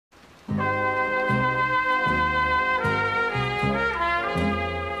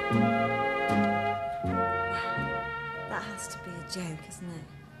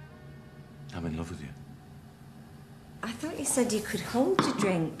in love with you. I thought you said you could hold your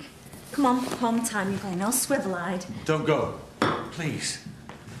drink. Come on, home time, you're going all swivel-eyed. Don't go. Please.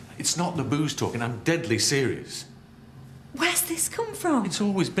 It's not the booze talking. I'm deadly serious. Where's this come from? It's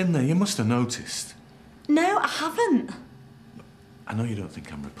always been there. You must have noticed. No, I haven't. I know you don't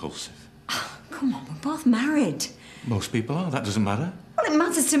think I'm repulsive. Oh, come on, we're both married. Most people are. That doesn't matter. Well, it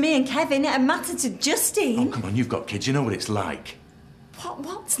matters to me and Kevin. It matters to Justine. Oh, come on. You've got kids. You know what it's like.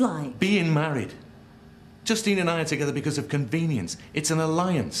 What's like? Being married. Justine and I are together because of convenience. It's an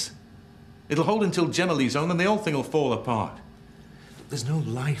alliance. It'll hold until Gemma leaves home and the whole thing will fall apart. There's no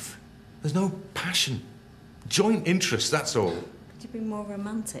life. There's no passion. Joint interest, that's all. Could you be more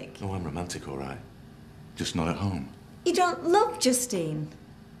romantic? Oh, I'm romantic, all right. Just not at home. You don't love Justine?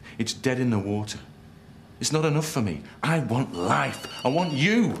 It's dead in the water. It's not enough for me. I want life. I want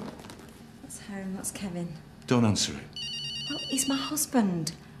you. That's home, that's Kevin. Don't answer it. Well, he's my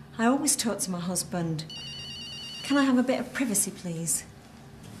husband. I always talk to my husband. Can I have a bit of privacy, please?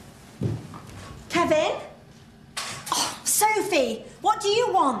 Kevin? Oh, Sophie, what do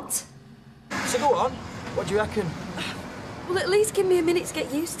you want? So go on. What do you reckon? Well, at least give me a minute to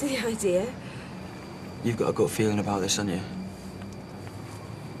get used to the idea. You've got a good feeling about this, haven't you?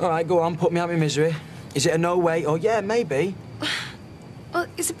 All right, go on, put me out of my misery. Is it a no way or yeah, maybe? Well,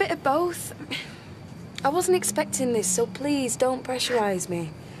 it's a bit of both. I wasn't expecting this, so please don't pressurise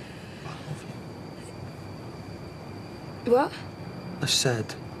me. I love you. What? I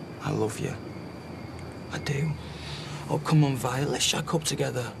said I love you. I do. Oh, come on, Vi, let's shack up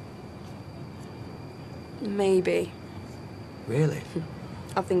together. Maybe. Really?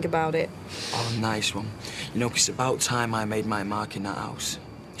 I'll think about it. Oh, nice one. You know, 'cause it's about time I made my mark in that house.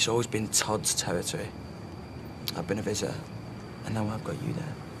 It's always been Todd's territory. I've been a visitor, and now I've got you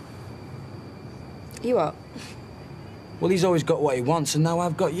there. You what? Well, he's always got what he wants, and now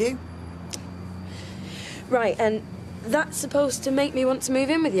I've got you. Right, and that's supposed to make me want to move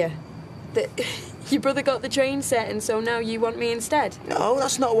in with you? That your brother got the train set, and so now you want me instead? No,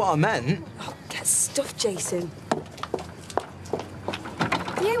 that's not what I meant. Oh, get stuffed, Jason.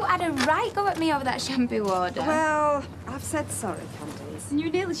 You had a right go at me over that shampoo order. Well, I've said sorry, Candice. And you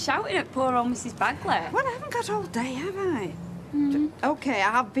were nearly shouting at poor old Mrs. Bagley. Well, I haven't got all day, have I? OK,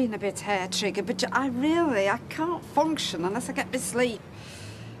 I have been a bit hair-triggered, but I can't function unless I get my sleep.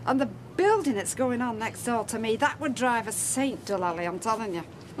 And the building that's going on next door to me, that would drive a saint, Dulally, I'm telling you.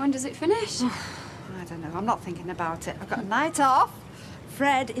 When does it finish? I don't know, I'm not thinking about it. I've got a night off.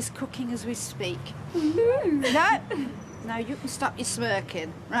 Fred is cooking as we speak. No, you can stop your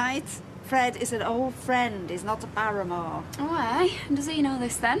smirking, right? Fred is an old friend, he's not a paramour. Oh, aye. Does he know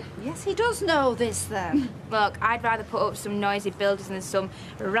this, then? Yes, he does know this, then. Look, I'd rather put up some noisy builders than some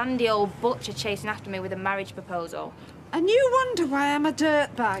randy old butcher chasing after me with a marriage proposal. And you wonder why I'm a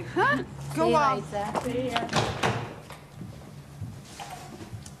dirtbag, huh? Go on. See ya.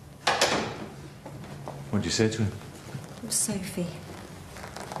 What'd you say to him? It was Sophie.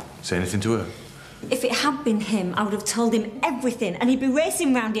 Say anything to her? If it had been him, I would have told him everything, and he'd be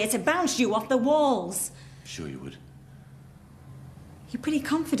racing round here to bounce you off the walls. Sure you would. You're pretty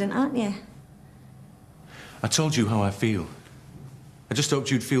confident, aren't you? I told you how I feel. I just hoped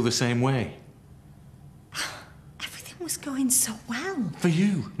you'd feel the same way. Everything was going so well. For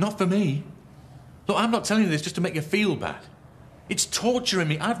you, not for me. Look, I'm not telling you this just to make you feel bad. It's torturing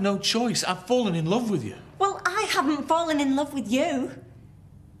me. I've no choice. I've fallen in love with you. Well, I haven't fallen in love with you.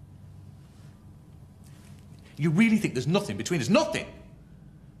 You really think there's nothing between us? Nothing?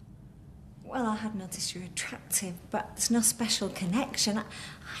 Well, I had noticed you're attractive, but there's no special connection. I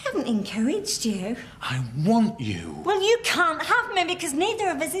haven't encouraged you. I want you. Well, you can't have me because neither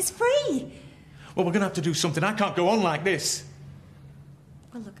of us is free. Well, we're going to have to do something. I can't go on like this.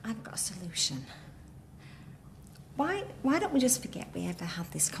 Well, look, I've got a solution. Why don't we just forget we ever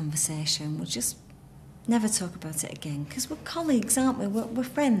had this conversation? We'll just never talk about it again, because we're colleagues, aren't we? We're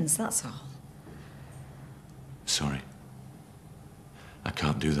friends, that's all. Sorry. I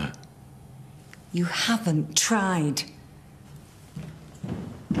can't do that. You haven't tried.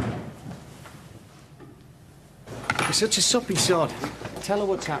 You're such a soppy sod. Tell her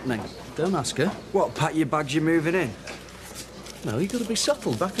what's happening. Don't ask her. What, pack your bags, you're moving in? No, you've got to be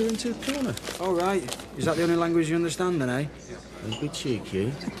subtle. Back her into a corner. All right. Is that the only language you understand, then, eh? Don't be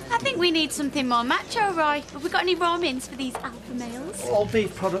cheeky. I think we need something more macho, Roy. Have we got any raw mince for these alpha males? All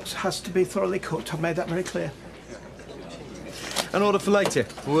beef products has to be thoroughly cooked. I've made that very clear. An order for later.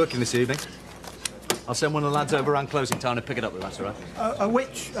 We're working this evening. I'll send one of the lads over around closing time to pick it up with us, all right?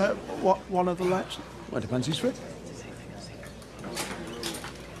 What one of the lads? Well, it depends who's free.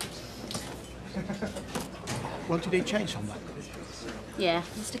 Wanted a change on that? Yeah,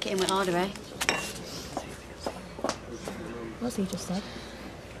 we'll stick it in with order, eh? What's he just said?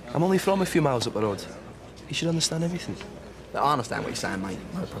 I'm only from a few miles up the road. You should understand everything. I understand what you're saying, mate.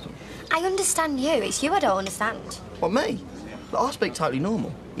 No problem. I understand you. It's you I don't understand. What, me? But I speak totally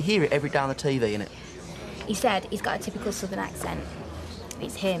normal. You hear it every day on the TV, innit? He said he's got a typical southern accent.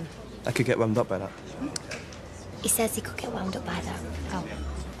 It's him. I could get wound up by that. He says he could get wound up by that. Oh,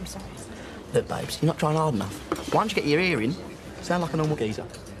 I'm sorry. Look, babes, you're not trying hard enough. Why don't you get your ear in? Sound like a normal geezer.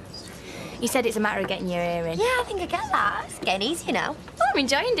 You said it's a matter of getting your ear in. Yeah, I think I get that. It's getting easy, you know. Oh, I'm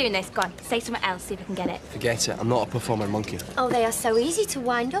enjoying doing this. Go on, say something else, see if I can get it. Forget it. I'm not a performer monkey. Oh, they are so easy to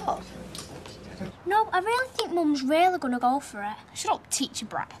wind up. No, I really think Mum's really going to go for it. Shut up, teacher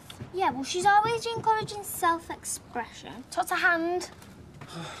breath. Yeah, well, she's always encouraging self-expression. Touch a hand.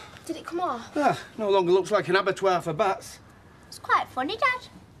 Did it come off? Ah, no longer looks like an abattoir for bats. It's quite funny, Dad.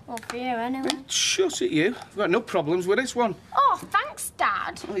 Well, for you, anyway. Shut it, you. I've got no problems with this one. Oh, thanks,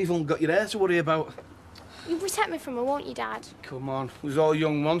 Dad. Well, you've only got your hair to worry about. You'll protect me from her, won't you, Dad? Come on, we was all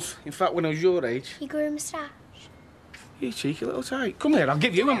young once. In fact, when I was your age. You grew a moustache. You cheeky little tyke. Come here, I'll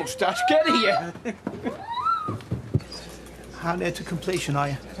give you a moustache. Get here. How near to completion are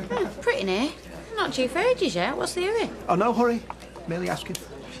you? Pretty near. Not due for ages yet. What's the hurry? Oh, no hurry. Merely asking.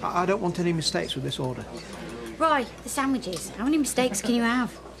 I don't want any mistakes with this order. Roy, the sandwiches. How many mistakes can you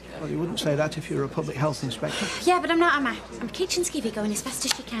have? Well, you wouldn't say that if you were a public health inspector. Yeah, but I'm not, am I? I'm kitchen skivvy going as fast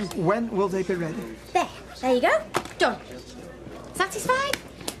as you can. When will they be ready? There you go. Done. Satisfied?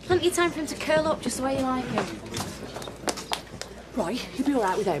 Plenty of time for him to curl up just the way you like him. Roy, you'll be all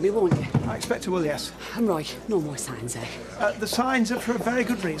right with Amy, won't you? I expect I will, yes. And Roy, no more signs, eh? The signs are for a very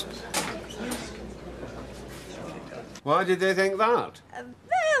good reason. Why did they think that?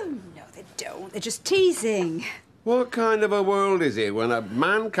 No, they don't. They're just teasing. What kind of a world is it when a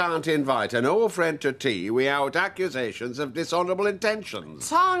man can't invite an old friend to tea without accusations of dishonourable intentions?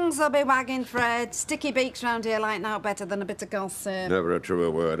 Tongues will be wagging, Fred. Sticky beaks round here like now better than a bit of gossip. Never a truer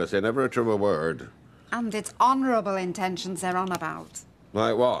word. I say never a truer word. And it's honourable intentions they're on about.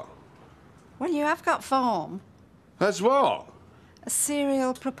 Like what? Well, you have got form. As what? A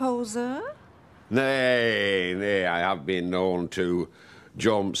serial proposer? Nay, I have been known to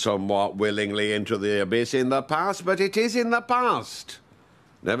jump somewhat willingly into the abyss in the past, but it is in the past.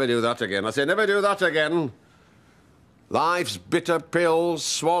 Never do that again. I say never do that again. Life's bitter pills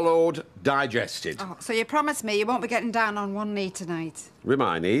swallowed, digested. Oh, so you promise me you won't be getting down on one knee tonight? With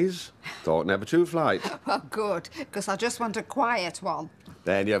my knees, thought never to flight. Well, good, because I just want a quiet one.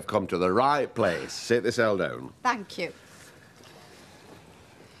 Then you've come to the right place. Sit this hell down. Thank you.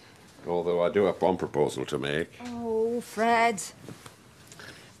 Although I do have one proposal to make. Oh, Fred.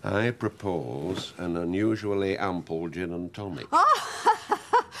 I propose an unusually ample gin and tonic.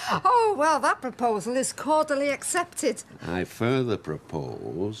 Oh, well, that proposal is cordially accepted. I further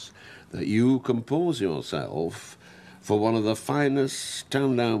propose that you compose yourself for one of the finest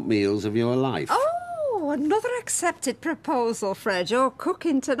standout meals of your life. Oh, another accepted proposal, Fred. You're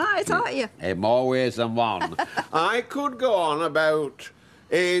cooking tonight, aren't you? In more ways than one. I could go on about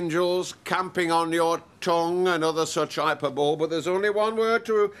angels camping on your tongue and other such hyperbole, but there's only one word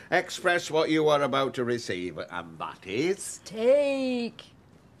to express what you are about to receive, and that is... Steak.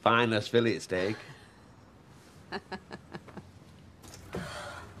 Finest fillet steak.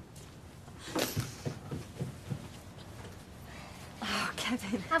 Oh,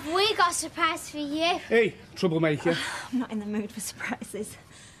 Kevin. Have we got a surprise for you? Hey, troublemaker. I'm not in the mood for surprises.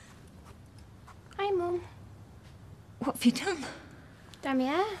 Hi, Mum. What have you done? Done my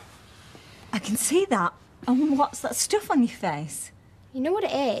hair. I can see that. And what's that stuff on your face? You know what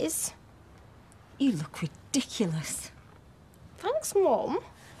it is? You look ridiculous. Thanks, Mum.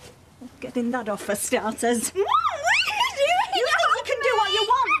 Getting that off for starters. Mum, what are you doing? You think you can do what you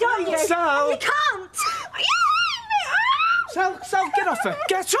want, don't you? Sal! You can't! Sal, get off her!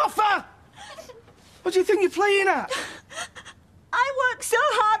 Get off her! What do you think you're playing at? I work so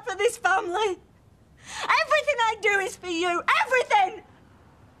hard for this family. Everything I do is for you. Everything!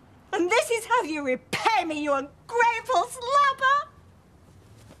 And this is how you repay me, you ungrateful slobber!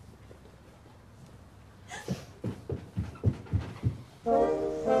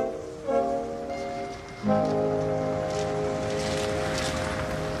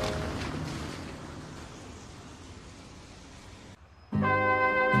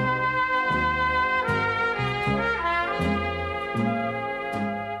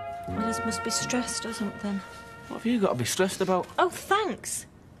 Alice must be stressed or something. What have you got to be stressed about? Oh, thanks.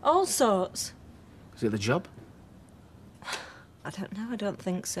 All sorts. Is it the job? I don't know, I don't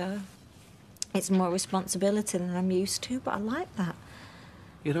think so. It's more responsibility than I'm used to, but I like that.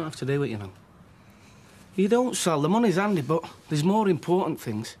 You don't have to do it, you know. You don't, Sal. The money's handy, but there's more important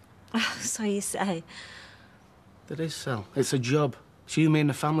things. Oh, so you say. It is, Sal. It's a job. It's you, me and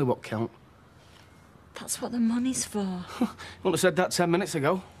the family what count. That's what the money's for. You wouldn't have said that 10 minutes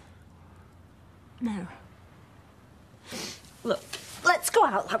ago. No. Look, let's go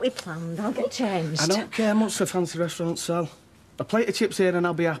out like we planned. I'll get changed. I don't care much for fancy restaurants, Sal. A plate of chips here and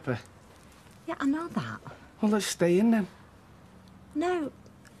I'll be happy. Yeah, I know that. Well, let's stay in then. No,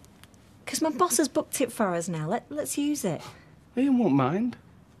 because my boss has booked it for us now. Let's use it. You won't mind.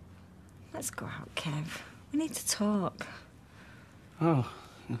 Let's go out, Kev. We need to talk. Oh,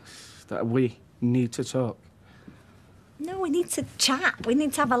 that we need to talk. No, we need to chat. We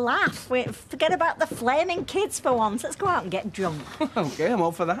need to have a laugh. Forget about the flaming kids for once. Let's go out and get drunk. OK, I'm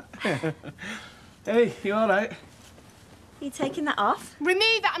all for that. Hey, you all right? Are you taking that off? Remove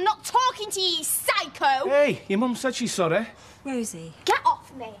it. I'm not talking to you, psycho. Hey, your mum said she's sorry. Rosie. Get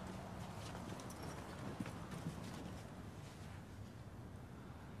off me.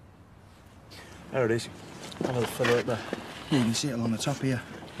 There it is. Have a little fella up there. Yeah, you can see it along the top here.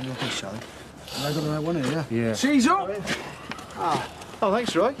 Have a look at Sally. Have I got the right one here, yeah? Yeah. She's up! Oh,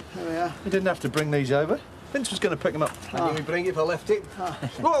 thanks, Roy. There we are. You didn't have to bring these over. Vince was going to pick them up. Can you bring it if I left it?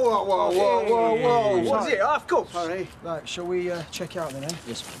 Whoa, whoa, whoa, whoa, whoa, whoa. What's it, half cups? Sorry. Right, shall we check out then, eh?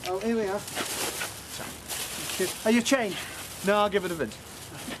 Yes. Oh, here we are. Are you changed? No, I'll give it to Vince.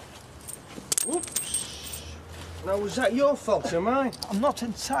 Whoops. Now, was that your fault or mine? I'm not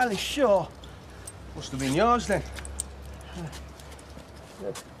entirely sure. Must have been yours then.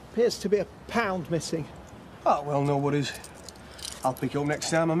 There appears to be a pound missing. Oh, well, no worries. I'll pick you up next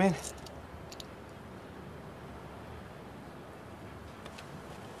time I'm in.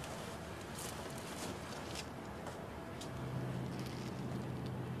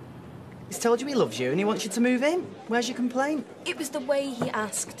 He's told you he loves you and he wants you to move in. Where's your complaint? It was the way he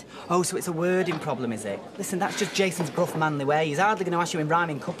asked. Oh, so it's a wording problem, is it? Listen, that's just Jason's gruff, manly way. He's hardly going to ask you in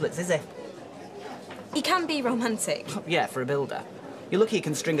rhyming couplets, is he? He can be romantic. Yeah, for a builder. You're lucky he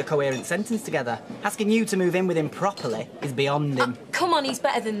can string a coherent sentence together. Asking you to move in with him properly is beyond him. Come on, he's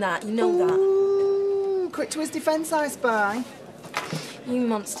better than that. You know Ooh, quick to his defence, I spy. that. You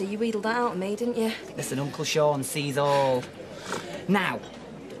monster, you wheedled that out of me, didn't you? Listen, Uncle Sean sees all. Now,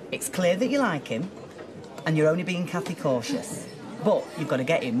 it's clear that you like him, and you're only being Kathy cautious. But you've got to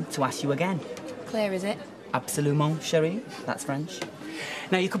get him to ask you again. Clear, is it? Absolument, chérie. That's French.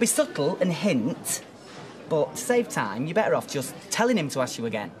 Now, you could be subtle and hint, but to save time, you're better off just telling him to ask you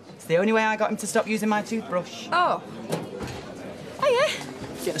again. It's the only way I got him to stop using my toothbrush. Oh. Oh, yeah.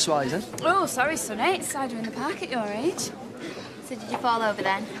 Getting a swallows then? Oh, sorry, Sonny. It's cider in the park at your age. So did you fall over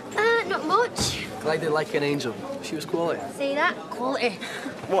then? Not much. Glided like an angel. She was quality. See that? Quality.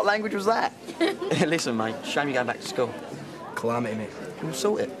 What language was that? Listen, mate, shame you going back to school. Calamity, mate. Can you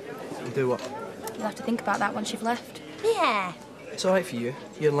sort it? You do what? You'll have to think about that once you've left. Yeah. It's all right for you.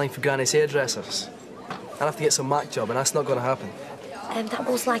 You're in line for Granny's hairdressers. I'll have to get some Mac job, and that's not going to happen. That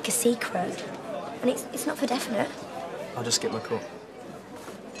was like a secret. And it's not for definite. I'll just get my coat.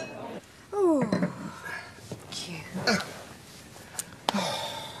 Oh, cute.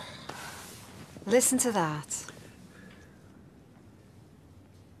 Listen to that.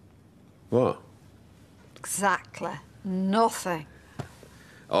 What? Exactly. Nothing.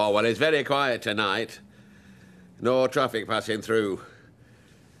 Oh, well, it's very quiet tonight. No traffic passing through.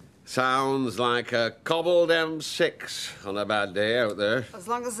 Sounds like a cobbled M6 on a bad day out there. As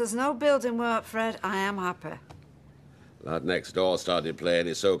long as there's no building work, Fred, I am happy. Lad next door started playing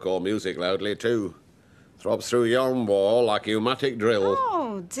his so-called music loudly, too. Throbs through yon wall like a pneumatic drill.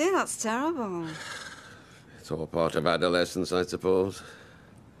 Oh, dear, that's terrible. It's all part of adolescence, I suppose.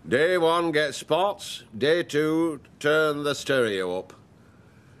 Day one, get spots. Day two, turn the stereo up.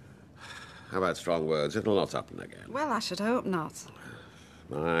 How about strong words? It'll not happen again. Well, I should hope not.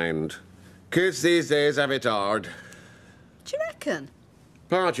 Mind. Kids these days have it hard. Do you reckon?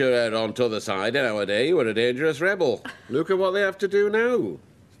 Part your head on t'other side, in our day, you were a dangerous rebel. Look at what they have to do now.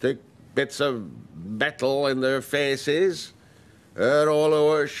 Stick bits of metal in their faces, hair all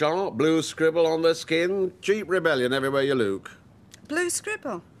over sharp, blue scribble on the skin, cheap rebellion everywhere you look. Blue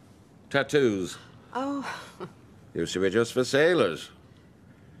scribble? Tattoos. Oh. Used to be just for sailors.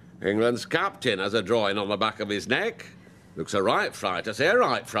 England's captain has a drawing on the back of his neck. Looks a right fright, I say a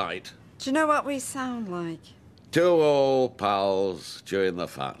right fright. Do you know what we sound like? Two old pals chewing the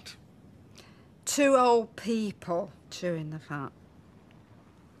fat. Two old people chewing the fat.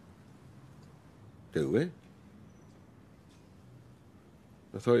 Do we?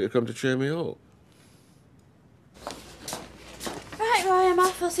 I thought you'd come to cheer me up. Right, Roy, I'm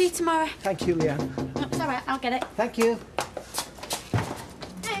off. I'll see you tomorrow. Thank you, Leanne. Oh, it's all right. I'll get it. Thank you.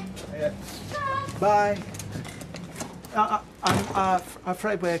 Hey. Bye. I'm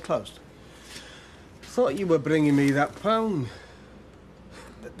afraid we're closed. thought you were bringing me that pound.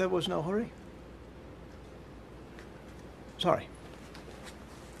 There was no hurry. Sorry.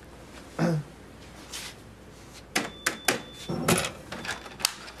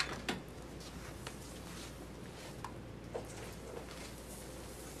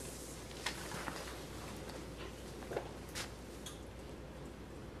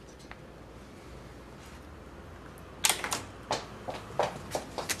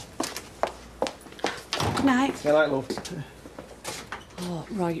 Good night. Good night, love. Oh,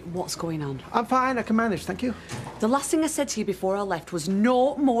 right, what's going on? I'm fine, I can manage, thank you. The last thing I said to you before I left was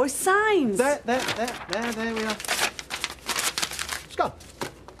no more signs. There we are. It's gone.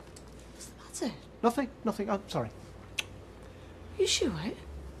 What's the matter? Nothing, I'm sorry. You sure?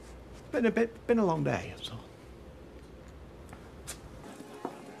 Been a long day, that's all.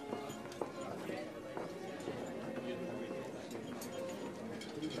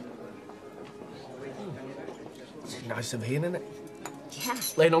 It's nice of Ian, isn't it? Yeah.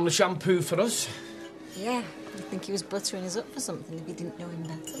 Laying on the shampoo for us. Yeah. I think he was buttering us up for something if he didn't know him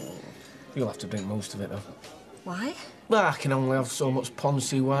better. You'll have to drink most of it, though. Why? Well, I can only have so much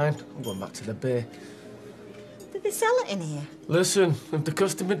Ponzi wine. I'm going back to the beer. Did they sell it in here? Listen, if the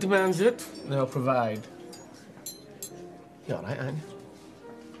customer demands it, they'll provide. You all right, aren't you?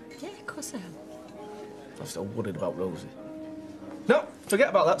 Yeah, of course I am. I'm still worried about Rosie. No, forget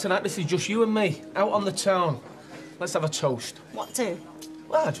about that tonight. This is just you and me, out on the town. Let's have a toast. What to?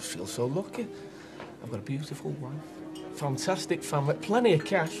 Well, I just feel so lucky. I've got a beautiful wife, fantastic family, plenty of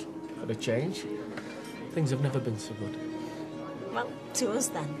cash for a change. Things have never been so good. Well, to us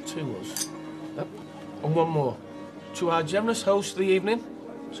then. To us. Yep. And one more. To our generous host of the evening,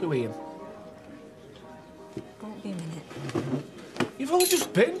 to Ian. Won't be a minute. You've only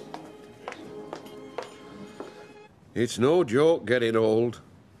just been. It's no joke getting old.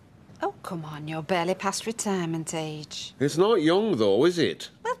 Oh, come on, you're barely past retirement age. It's not young, though, is it?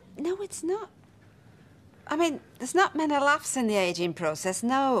 Well, no, it's not. I mean, there's not many laughs in the ageing process,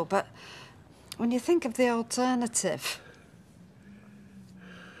 no, but when you think of the alternative...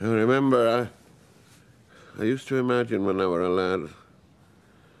 I remember, I used to imagine when I were a lad,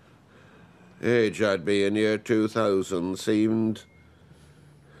 age I'd be in year 2000 seemed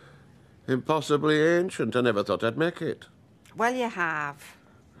impossibly ancient. I never thought I'd make it. Well, you have.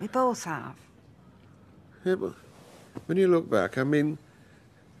 We both have. Yeah, but when you look back, I mean,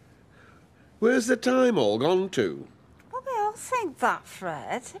 where's the time all gone to? Well, we all think that,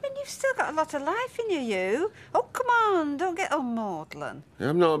 Fred. I mean, you've still got a lot of life in you. Oh, come on, don't get all maudlin.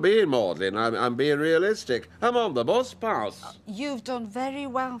 I'm not being maudlin, I'm being realistic. I'm on the bus pass. You've done very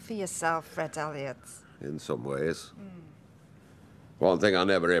well for yourself, Fred Elliott. In some ways. One thing I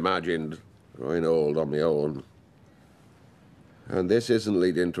never imagined, growing old on my own. And this isn't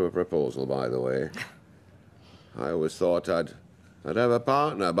leading to a proposal, by the way. I always thought I'd have a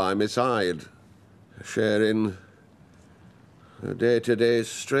partner by my side, sharing a day-to-day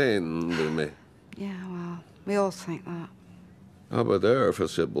strain with me. Yeah, well, we all think that. I were there for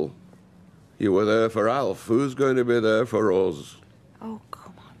Sybil. You were there for Alf. Who's going to be there for us? Oh,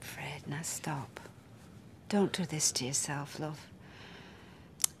 come on, Fred, now stop. Don't do this to yourself, love.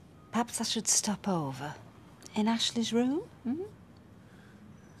 Perhaps I should stop over in Ashley's room,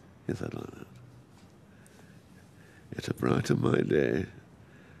 Yes, I'd like that. It'll brighten my day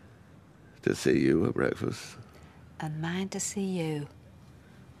to see you at breakfast. And mine to see you.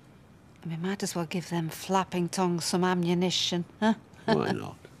 We might as well give them flapping tongues some ammunition, huh? Why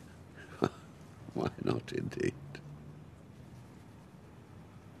not? Why not, indeed?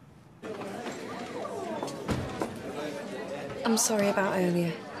 I'm sorry about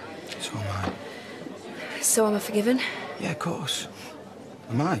earlier. So am I. So am I forgiven? Yeah, of course.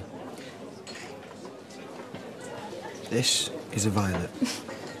 Am I? This is a violet.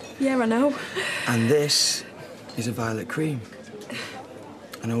 Yeah, I know. And this is a violet cream.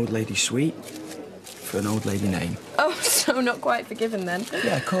 An old lady sweet for an old lady name. Oh, so not quite forgiven then?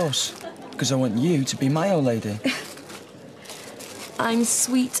 Yeah, of course. Because I want you to be my old lady. I'm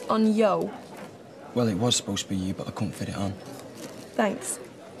sweet on yo. Well, it was supposed to be you, but I couldn't fit it on. Thanks.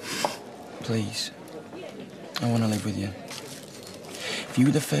 Please. I want to live with you. If you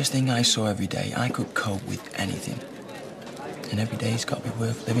were the first thing I saw every day, I could cope with anything. And every day's got to be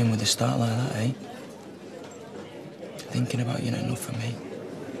worth living with a start like that, eh? Thinking about you ain't enough for me.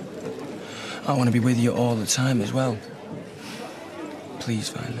 I want to be with you all the time as well. Please,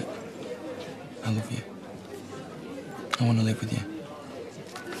 Violet. I love you. I want to live with you.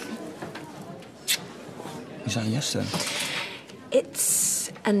 Is that a yes, then? It's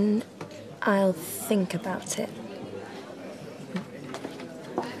an I'll think about it.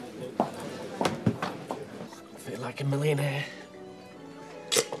 millionaire.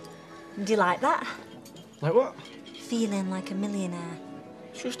 Do you like that? Like what? Feeling like a millionaire.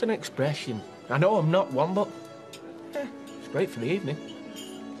 It's just an expression. I know I'm not one, but yeah, it's great for the evening.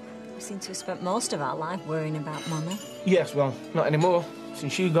 We seem to have spent most of our life worrying about money. Yes, well, not anymore.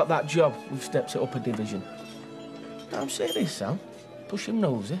 Since you got that job, we've stepped it up a division. I'm serious, Sam. Pushing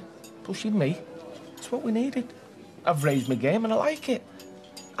Nosy, pushing me. It's what we needed. I've raised my game and I like it.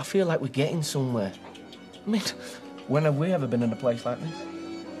 I feel like we're getting somewhere. I mean, when have we ever been in a place like this?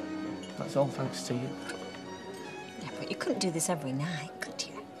 That's all thanks to you. Yeah, but you couldn't do this every night, could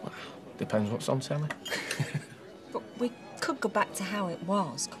you? Well, depends what's on telly. But we could go back to how it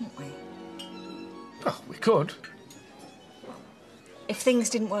was, couldn't we? Oh, we could. If things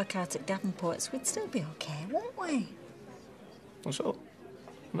didn't work out at Davenport's, we'd still be okay, wouldn't we? What's up?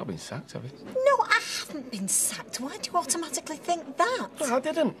 You've not been sacked, have you? No, I haven't been sacked. Why do you automatically think that? No, I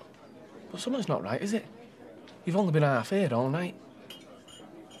didn't. But something's not right, is it? You've only been half-eared all night.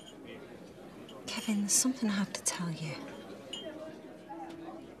 Kevin, there's something I have to tell you.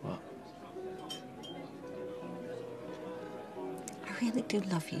 What? I really do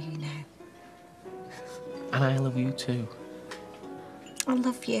love you, you know. And I love you too. I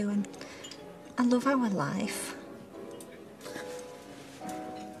love you and I love our life.